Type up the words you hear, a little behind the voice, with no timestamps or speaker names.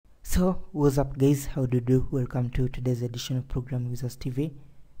So what's up guys, how do you do? Welcome to today's edition of ProgrammingWizards TV.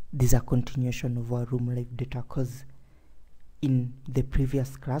 This is a continuation of our Room Livedata course. In the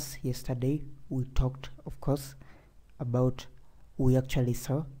previous class yesterday we talked, of course, about, we actually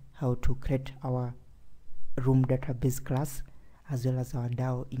saw how to create our Room Database class as well as our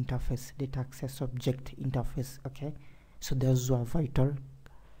DAO interface, data access object interface. Okay, so those were vital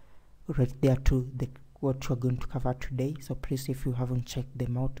right there to what we're going to cover today. So please, if you haven't checked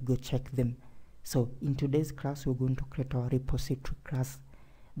them out, go check them. So in today's class we're going to create our repository class.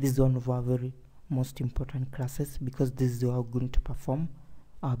 This is one of our very most important classes because this is how we're going to perform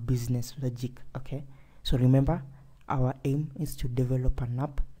our business logic. Okay, so remember, our aim is to develop an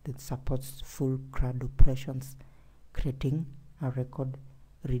app that supports full CRUD operations, creating a record,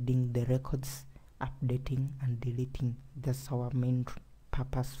 reading the records, updating and deleting. That's our main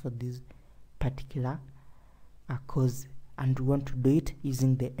purpose for this particular course, and we want to do it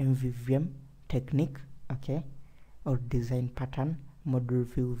using the MVVM technique, okay, or design pattern, model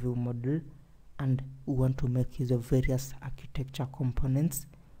view, ViewModel, and we want to make use of various architecture components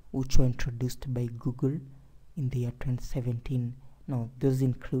which were introduced by Google in the year 2017. Now those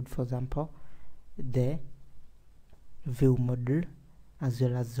include, for example, the ViewModel as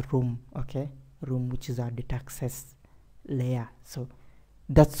well as Room, okay, Room, which is our data access layer. So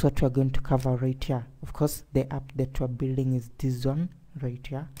that's what we're going to cover right here. Of course, the app that we're building is this one right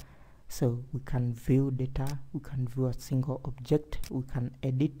here. So we can view data, we can view a single object, we can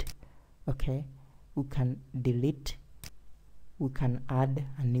edit, okay, we can delete, we can add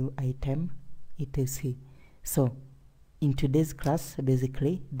a new item, etc. So in today's class,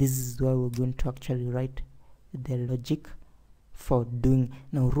 basically this is where we're going to actually write the logic for doing.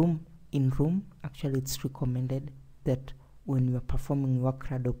 Now in Room, actually it's recommended that when you are performing your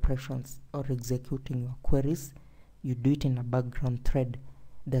CRUD operations or executing your queries, you do it in a background thread.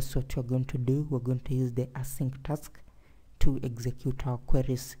 That's what we're going to do. We're going to use the async task to execute our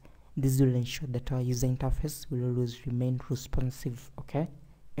queries. This will ensure that our user interface will always remain responsive, okay?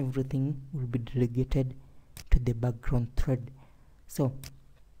 Everything will be delegated to the background thread. So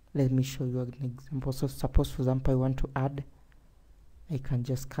let me show you an example. So suppose, for example, I want to add, I can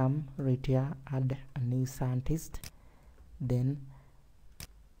just come right here, add a new scientist. Then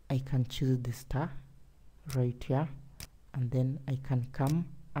I can choose the star right here, and then I can come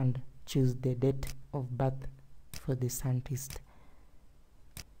and choose the date of birth for the scientist.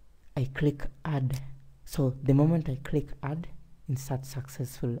 I click add. So the moment I click add, insert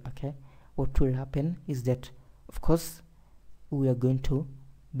successful, okay, what will happen is that, of course, we are going to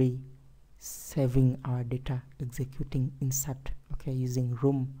be saving our data, executing insert, okay, using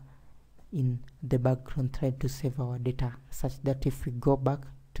Room in the background thread to save our data, such that if we go back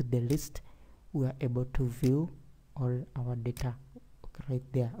to the list, we are able to view all our data, okay, right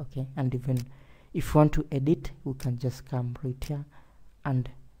there, okay. And even if we want to edit, we can just come right here and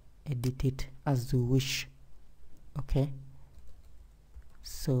edit it as we wish, okay.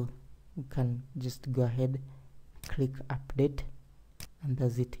 So we can just go ahead, click update, and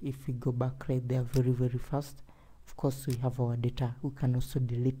that's it. If we go back right there very fast, of course we have our data. We can also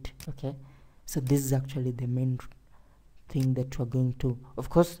delete, okay. So this is actually the main thing that we're going to, of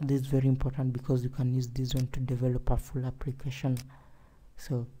course this is very important because you can use this one to develop a full application.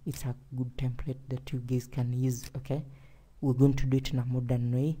 So it's a good template that you guys can use, okay. We're going to do it in a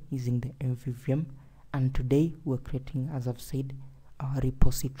modern way using the MVVM, and today we're creating, as I've said, our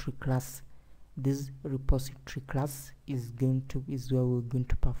repository class. This repository class is where we're going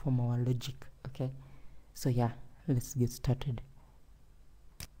to perform our logic, okay. So yeah, let's get started.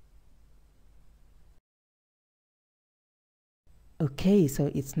 Okay,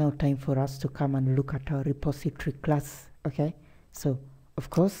 so it's now time for us to come and look at our repository class, okay. So of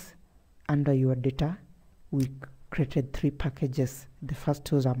course, under your data, we created 3 packages. The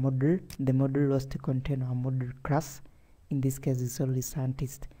first was a model. The model was to contain our model class. In this case, it's only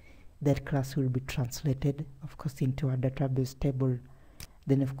scientist. That class will be translated, of course, into a database table.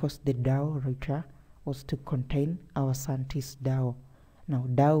 Then of course the DAO right here was to contain our scientist DAO. Now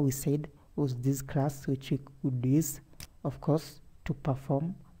DAO, we said, was this class which we could use, of course, to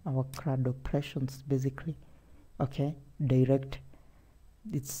perform our CRUD operations, basically, okay. Direct,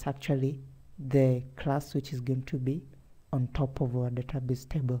 it's actually the class which is going to be on top of our database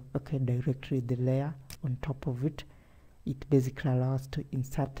table, okay. Directory, the layer on top of it. It basically allows us to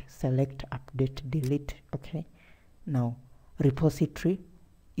insert, select, update, delete, okay. Now repository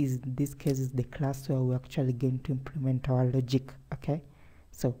is, in this case, is the class where we're actually going to implement our logic, okay.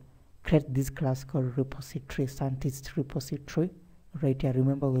 So create this class called repository, scientist repository right here.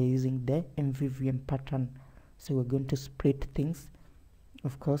 Remember, we're using the MVVM pattern, so we're going to split things,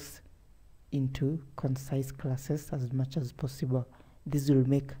 of course, into concise classes as much as possible. This will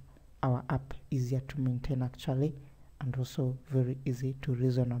make our app easier to maintain actually, and also very easy to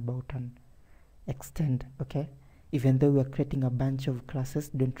reason about and extend. Okay, even though we are creating a bunch of classes,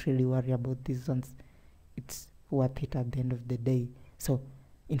 don't really worry about these ones. It's worth it at the end of the day. So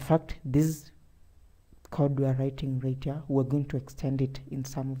in fact, this code we are writing right here, we're going to extend it in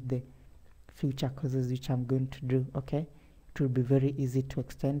some of the future courses which I'm going to do. Okay, it will be very easy to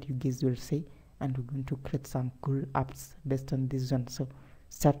extend, you guys will see, and we're going to create some cool apps based on this one. So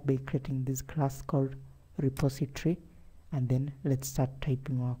start by creating this class called repository, and then let's start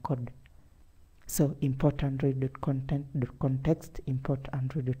typing our code. So import android.content.context, import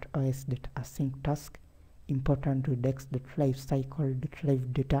android.os.async task, import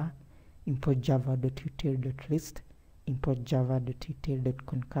androidx.lifecycle.livedata, import java.util.list, import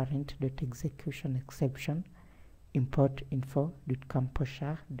java.util.concurrent.execution_exception, import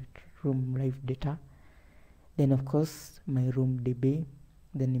info.camposha.Room Livedata, then of course my RoomDB,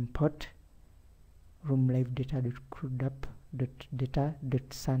 then import Room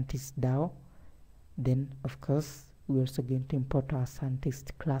Livedata.CRUD.data.scientist.dao. Then of course we're also going to import our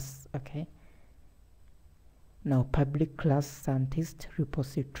scientist class. Okay, now public class scientist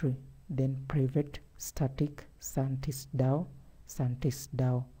repository, then private static scientist.dao,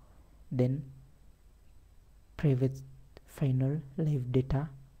 then private final live data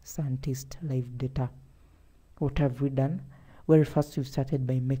scientist live data. What have we done? Well, first we've started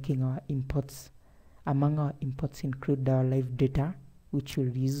by making our imports. Among our imports include our live data, which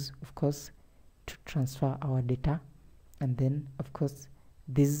we'll use of course to transfer our data, and then of course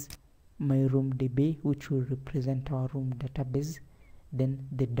this my RoomDB, which will represent our room database, then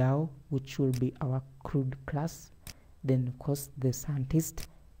the DAO, which will be our CRUD class, then of course the scientist,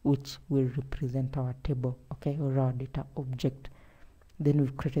 which will represent our table, okay, or our data object. Then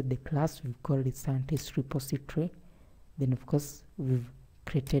we've created the class, we've called it scientist repository. Then of course we've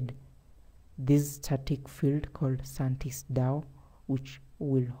created this static field called scientist DAO, which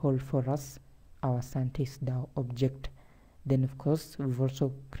will hold for us our scientist DAO object. Then of course we've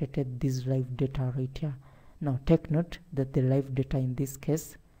also created this live data right here. Now take note that the live data in this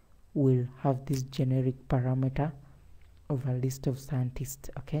case will have this generic parameter of a list of scientists,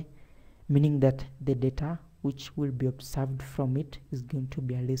 okay, meaning that the data which will be observed from it is going to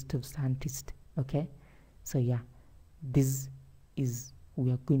be a list of scientists. Okay, so yeah, this is,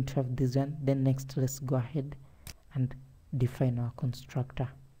 we are going to have this one. Then next let's go ahead and define our constructor.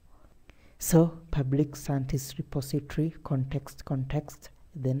 So public scientist repository context,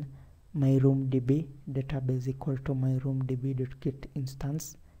 then my RoomDB database equal to my RoomDB.get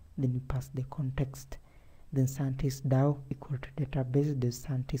instance, then you pass the context, then scientist DAO equal to database, the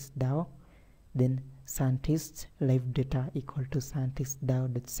scientist DAO, then scientist live data equal to scientist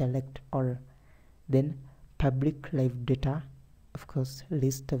DAO.select all, then public live data, of course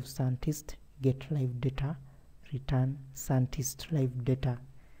list of scientists, get live data, return scientist live data.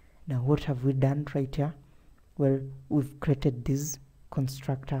 Now what have we done right here? Well, we've created this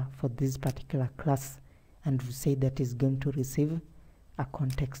constructor for this particular class, and we say that is going to receive a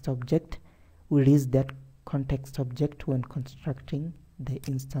context object. We'll use that context object when constructing the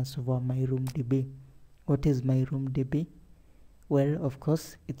instance of our my RoomDB. What is my RoomDB? Well, of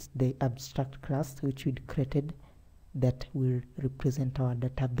course it's the abstract class which we created that will represent our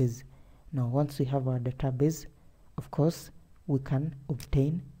database. Now once we have our database, of course we can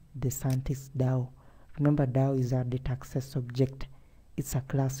obtain the scientist DAO. Remember, DAO is our data access object. It's a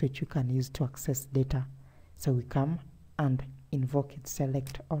class which you can use to access data. So we come and invoke it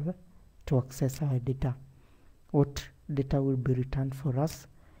select all to access our data. What data will be returned for us?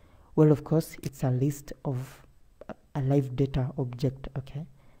 Well, of course it's a list of a live data object. Okay,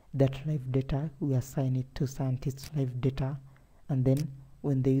 that live data we assign it to scientist live data, and then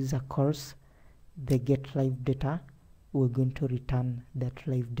when the user calls the get live data, we're going to return that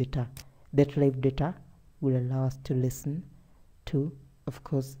live data. That live data will allow us to listen to, of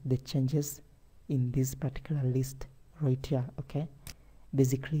course, the changes in this particular list right here. Okay,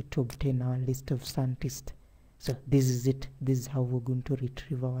 basically to obtain our list of scientists. So this is it. This is how we're going to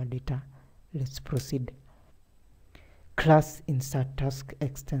retrieve our data. Let's proceed. Class insert task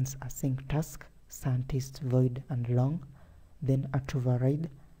extends async task, scientist void and long, then at override,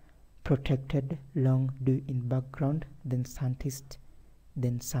 protected long do in background, then scientist,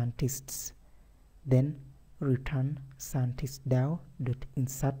 then scientists, then return scientist DAO dot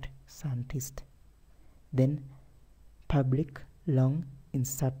insert scientist, then public long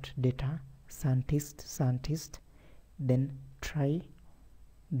insert data scientist, then try,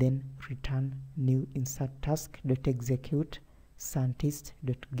 then return new insert task dot execute scientist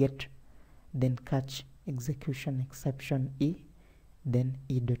dot get. then catch execution exception E, then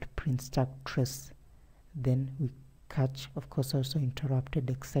E.print stack trace, then we catch of course also interrupted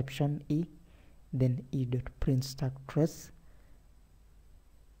exception E, then E.print stack trace,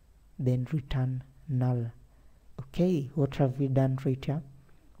 then return null. Okay, what have we done right here?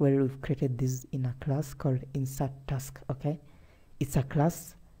 Well, we've created this in a class called insert task. Okay, it's a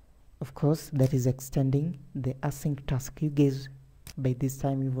class of course that is extending the async task. You guys by this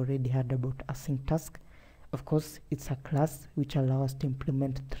time you've already heard about async task. Of course, it's a class which allows us to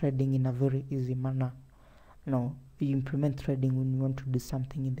implement threading in a very easy manner. Now, you implement threading when you want to do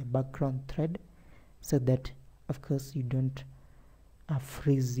something in the background thread, so that of course you don't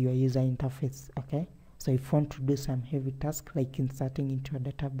freeze your user interface. Okay, so if you want to do some heavy task like inserting into a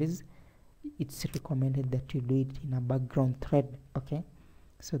database, it's recommended that you do it in a background thread. Okay,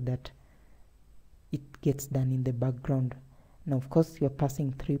 so that it gets done in the background. Now of course you're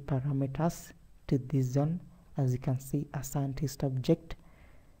passing 3 parameters to this zone, as you can see, a scientist object,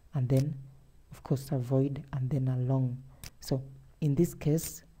 and then of course a void, and then a long. So in this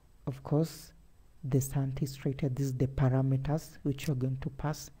case, of course, the scientist right here, this is the parameters which you're going to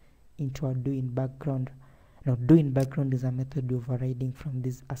pass into our do in background. Now do in background is a method overriding from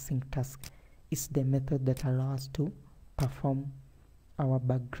this async task. It's the method that allows us to perform our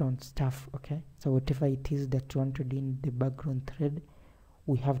background stuff. Okay, so whatever it is that you want to do in the background thread,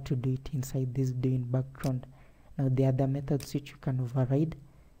 we have to do it inside this do in background. Now the other methods which you can override,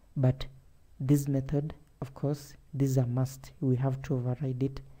 but this method, of course, this is a must. We have to override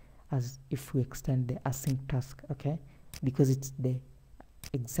it as if we extend the async task. Okay, because it's the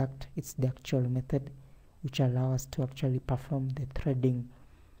actual method which allows us to actually perform the threading.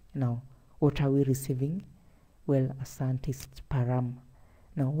 Now what are we receiving? Well, a scientist param.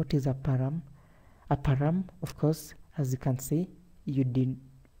 Now what is a param? A param, of course, as you can see,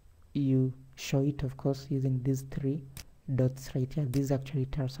 you show it of course using these 3 dots right here. This actually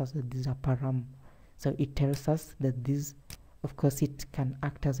tells us that this is a param. So it tells us that this, of course, it can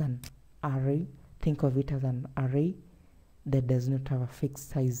act as an array. Think of it as an array that does not have a fixed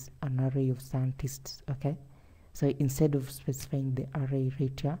size, an array of scientists. Okay, so instead of specifying the array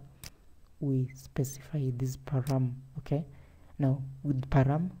right here, we specify this param. Okay, now with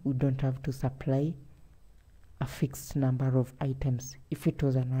param we don't have to supply a fixed number of items. If it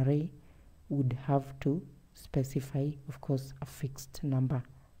was an array, we'd have to specify of course a fixed number.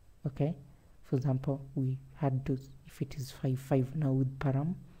 Okay, for example, we had to, if it is 5. Now with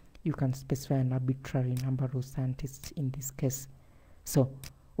param you can specify an arbitrary number of scientists in this case. So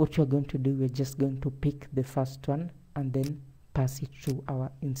what you're going to do, we're just going to pick the first one and then pass it to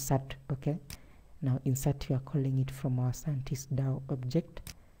our insert. Okay, now insert, you are calling it from our scientist DAO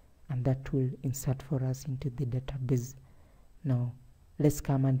object, and that will insert for us into the database. Now let's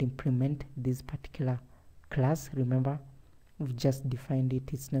come and implement this particular class. Remember, we've just defined it,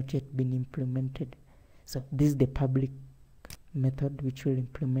 it's not yet been implemented. So this is the public method which will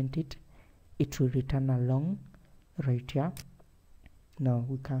implement it. It will return a long right here. Now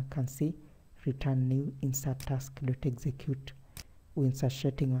we can see return new insert task dot execute. We're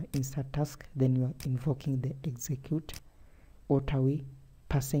inserting our insert task, then you are invoking the execute. What are we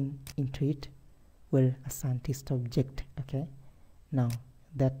passing into it? Well, a scientist object. Okay, now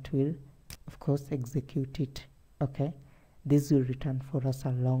that will of course execute it. Okay, this will return for us a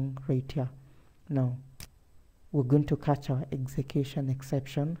long right here. Now we're going to catch our execution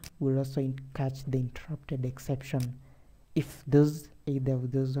exception. We'll also catch the interrupted exception. If either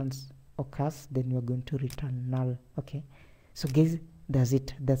of those ones occurs, then we're going to return null. Okay, so guys,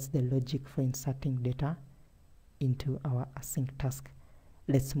 that's the logic for inserting data into our async task.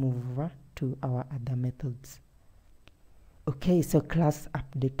 Let's move over to our other methods. Okay, so class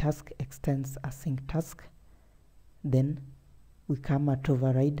update task extends async task. Then we come at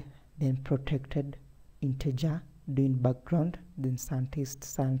override, then protected integer, doing background, then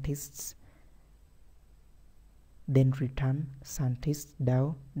scientists, then return scientist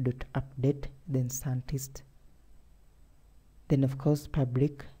DAO dot update, then scientist, then of course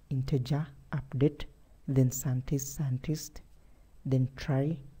public integer update, then scientist, then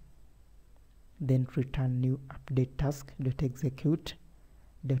try, then return new update task dot execute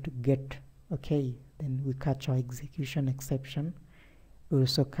dot get. Okay, then we catch our execution exception. We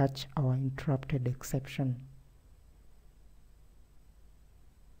also catch our interrupted exception.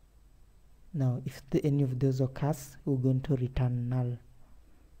 Now if any of those occurs, we're going to return null.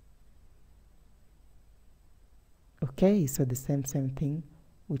 Okay, so the same thing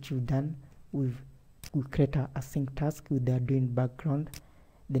which we've done, we create our async task with our doing background.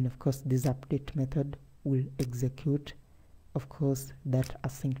 Then of course this update method will execute of course that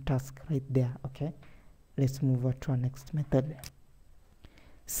async task right there. Okay, let's move on to our next method.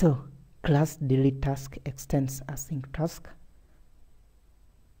 So class delete task extends async task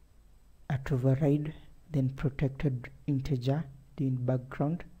at override, then protected integer in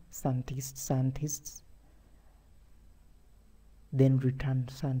background scientists, then return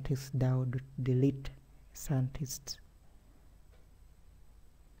scientists delete scientists,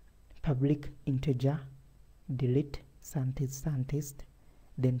 public integer delete scientist,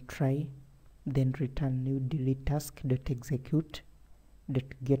 then try, then return new delete task dot execute dot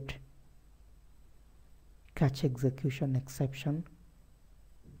get catch execution exception,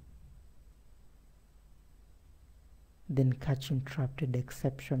 then catch interrupted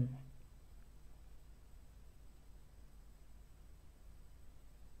exception,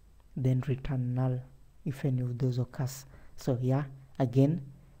 then return null if any of those occurs. So yeah, again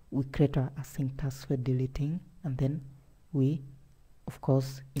we create our async task for deleting, and then we of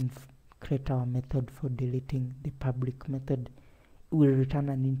course create our method for deleting. The public method will return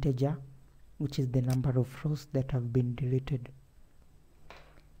an integer, which is the number of rows that have been deleted.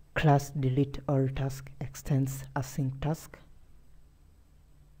 Class delete all task extends async task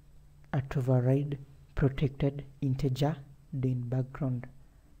at override protected integer in background,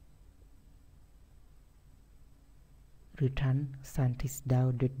 return scientist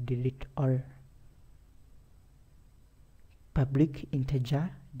delete all, public integer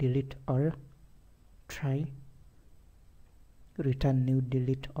delete all, try, return new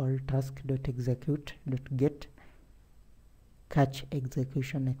delete all task dot execute dot get catch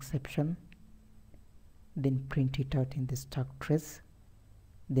execution exception, then print it out in the stack trace,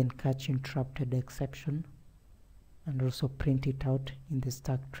 then catch interrupted exception, and also print it out in the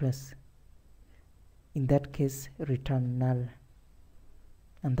stack trace. In that case, return null.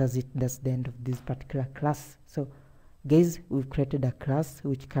 And that's it. That's the end of this particular class. So guys, we've created a class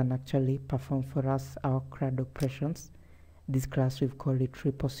which can actually perform for us our CRUD operations. This class, we've called it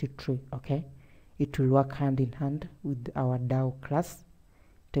repository. Okay, it will work hand in hand with our DAO class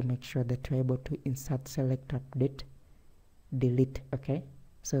to make sure that we're able to insert, select, update, delete. Okay,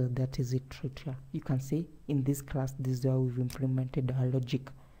 so that is it right here. You can see in this class, this is how we've implemented our logic.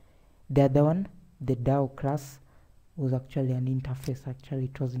 The other one, the DAO class, was actually an interface. Actually,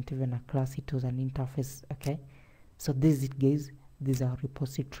 it wasn't even a class, it was an interface. Okay, so this is it, guys. This is our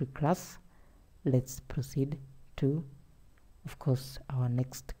repository class. Let's proceed to, of course, our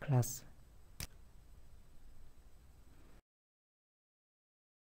next class.